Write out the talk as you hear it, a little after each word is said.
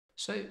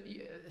So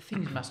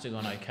things must have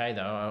gone okay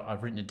though.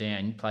 I've written it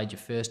down. You played your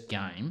first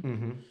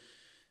game,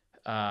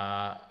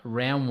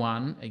 round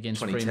 1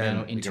 against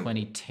Fremantle in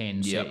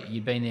 2010. So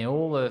you'd been there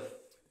all the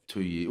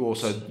 2 years.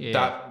 Also,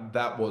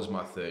 that was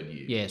my 3rd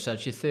year. Yeah, so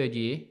it's your 3rd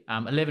year.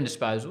 11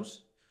 disposals.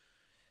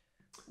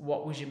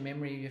 What was your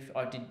memory if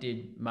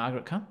did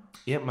Margaret come?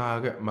 Yeah,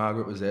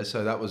 Margaret was there,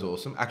 so that was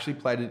awesome. Actually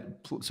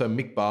so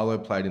Mick Barlow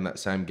played in that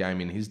same game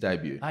in his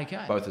debut.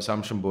 Okay. Both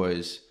Assumption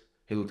boys.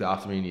 He looked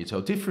after me in year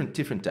 12.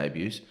 Different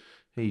debuts.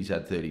 He's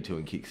had 32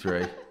 and kicked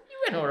 3. You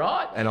went all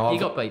right. And you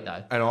got beat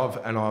though. And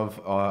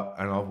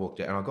I've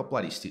walked out and I got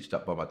bloody stitched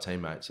up by my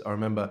teammates. I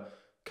remember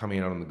coming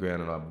out on the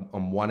ground and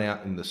I'm 1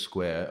 out in the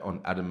square on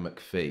Adam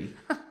McPhee.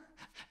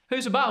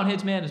 Who's a Barwon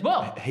Heads man as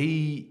well?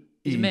 He's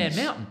a man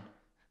mountain.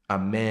 A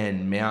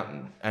man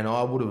mountain. And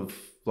I would have,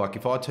 like,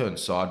 if I turned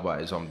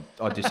sideways,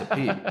 I'd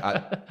disappear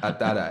at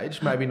that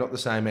age. Maybe not the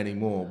same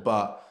anymore,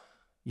 but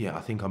yeah, I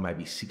think I'm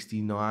maybe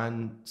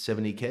 69,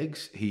 70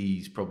 kegs.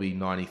 He's probably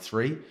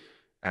 93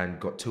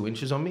 and got 2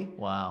 inches on me.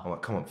 Wow. I'm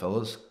like, come on,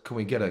 fellas, can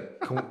we get a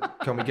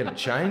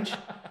change?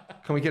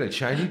 Can we get a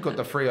change? You've got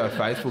the Freo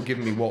faithful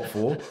giving me what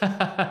for?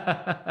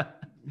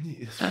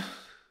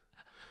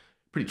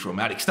 Pretty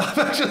traumatic stuff,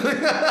 actually.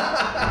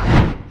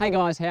 Hey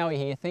guys, Howie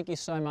here. Thank you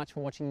so much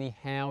for watching the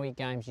Howie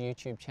Games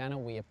YouTube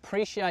channel. We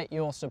appreciate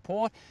your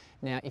support.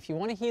 Now, if you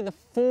want to hear the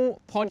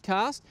full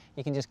podcast,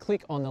 you can just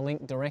click on the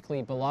link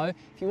directly below.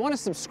 If you want to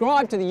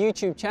subscribe to the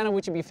YouTube channel,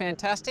 which would be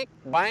fantastic,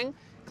 bang,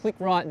 click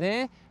right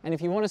there. And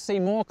if you want to see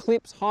more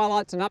clips,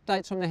 highlights and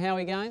updates from the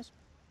Howie Games,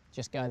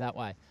 just go that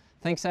way.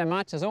 Thanks so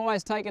much. As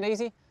always, take it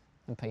easy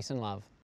and peace and love.